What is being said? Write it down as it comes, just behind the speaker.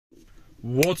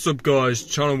What's up, guys?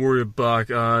 Channel Warrior back,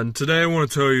 and today I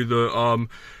want to tell you that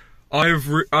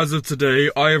as of today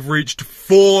I have reached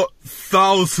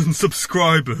 4,000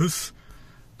 subscribers,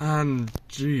 and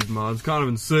geez, man, it's kind of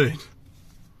insane.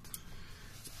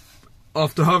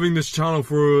 After having this channel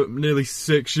for nearly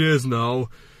 6 years now,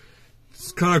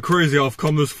 it's kind of crazy how I've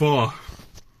come this far.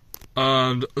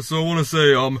 And so I want to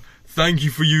say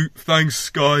thanks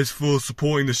guys for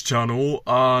supporting this channel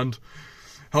and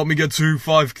help me get to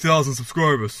 5,000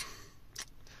 subscribers.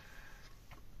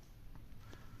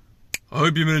 I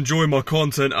hope you've been enjoying my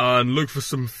content and look for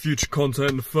some future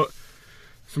content, in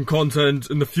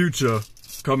the future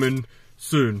coming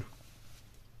soon.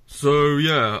 So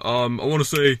yeah, I want to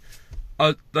say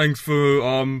thanks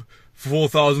for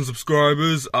 4,000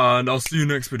 subscribers, and I'll see you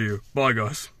next video. Bye,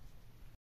 guys.